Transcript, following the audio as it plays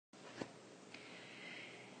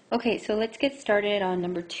Okay, so let's get started on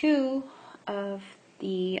number 2 of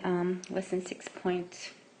the lesson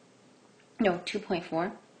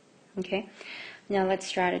 2.4. Okay, now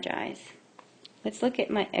let's strategize. Let's look at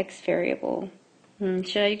my x variable.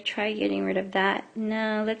 Should I try getting rid of that?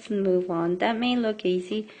 No, let's move on. That may look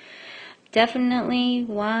easy. Definitely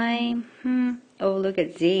y. Oh, look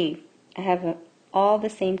at z. I have all the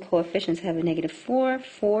same coefficients. I have a negative 4,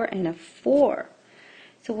 4, and a 4.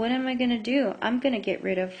 So what am I going to do? I'm going to get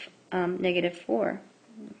rid of negative 4.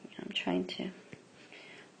 I'm trying to,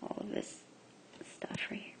 all of this stuff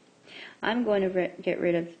right here. I'm going to get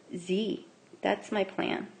rid of z. That's my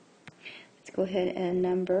plan. Let's go ahead and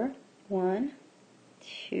number 1,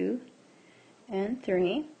 2, and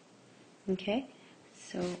 3. Okay,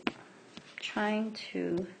 so I'm trying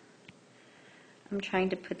to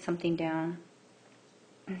put something down.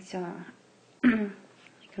 And so I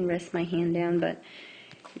can rest my hand down, but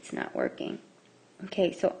it's not working.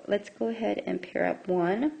 Okay, so let's go ahead and pair up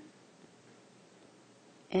 1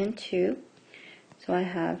 and 2. So I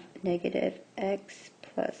have negative x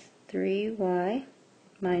plus 3y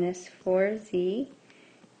minus 4z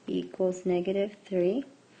equals negative 3,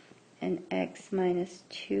 and x minus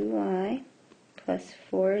 2y plus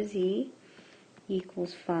 4z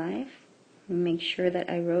equals 5. Make sure that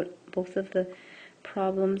I wrote both of the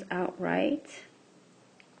problems out right.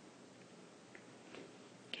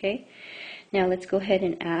 Okay, now let's go ahead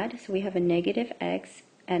and add. So we have a negative x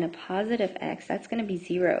and a positive x. That's going to be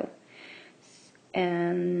 0.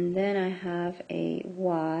 And then I have a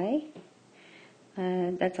y.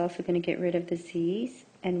 That's also going to get rid of the z's.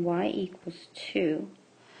 And y equals 2.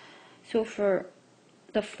 So for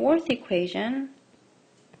the fourth equation,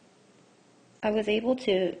 I was able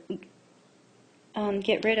to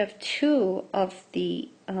get rid of 2 of the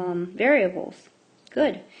variables.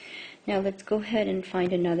 Good. Now let's go ahead and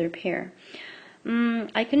find another pair.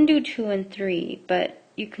 I can do 2 and 3, but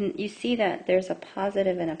you see that there's a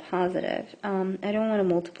positive and a positive. I don't want to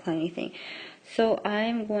multiply anything. So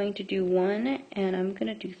I'm going to do 1 and I'm going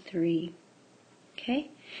to do 3. Okay?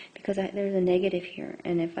 Because there's a negative here.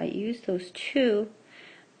 And if I use those 2,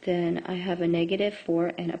 then I have a negative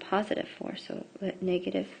 4 and a positive 4. So let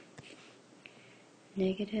negative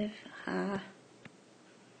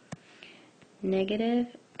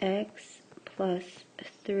x plus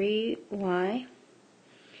 3y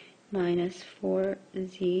minus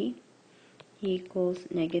 4z equals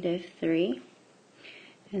negative 3,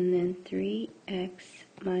 and then 3x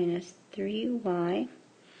minus 3y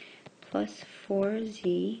plus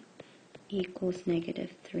 4z equals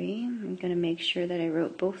negative 3. I'm going to make sure that I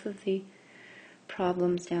wrote both of the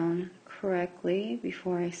problems down correctly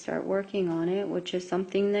before I start working on it, which is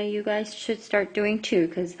something that you guys should start doing too,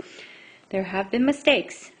 because there have been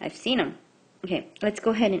mistakes. I've seen them. Okay, let's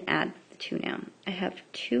go ahead and add the 2 now. I have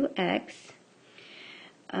 2x.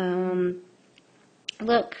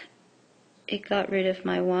 Look, it got rid of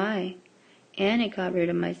my y, and it got rid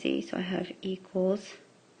of my z. So I have equals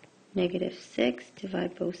negative 6,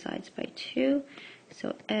 divide both sides by 2.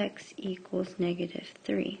 So x equals negative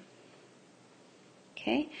 3.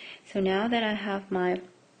 Okay, so now that I have my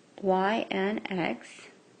y and x,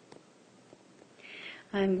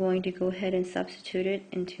 I'm going to go ahead and substitute it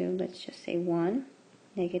into, let's just say 1,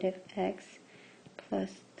 negative x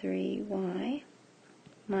plus 3y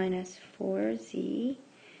minus 4z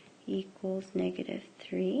equals negative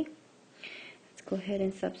 3. Let's go ahead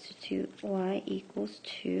and substitute y equals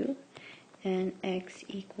 2 and x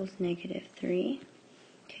equals negative 3.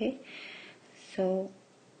 Okay, so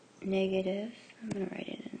negative, I'm going to write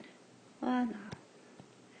it in. Oh, no.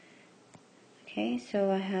 Okay, so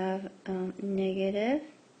I have negative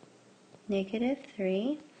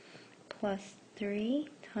 3 plus 3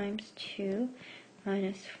 times 2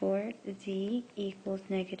 minus 4z equals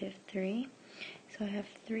negative 3. So I have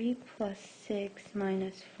 3 plus 6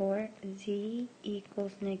 minus 4z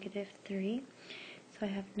equals negative 3. So I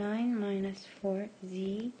have 9 minus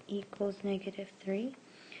 4z equals negative 3.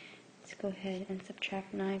 Let's go ahead and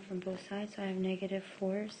subtract 9 from both sides. So I have negative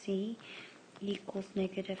 4z equals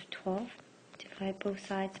negative 12. Divide both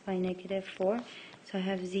sides by negative 4. So I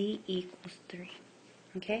have z equals 3.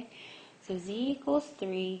 Okay? So z equals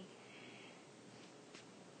 3.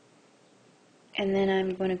 And then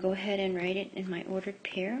I'm going to go ahead and write it in my ordered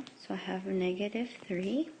pair. So I have negative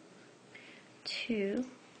 3, 2,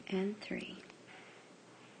 and 3.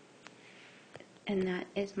 And that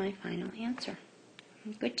is my final answer.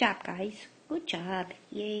 Good job, guys. Good job.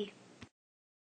 Yay.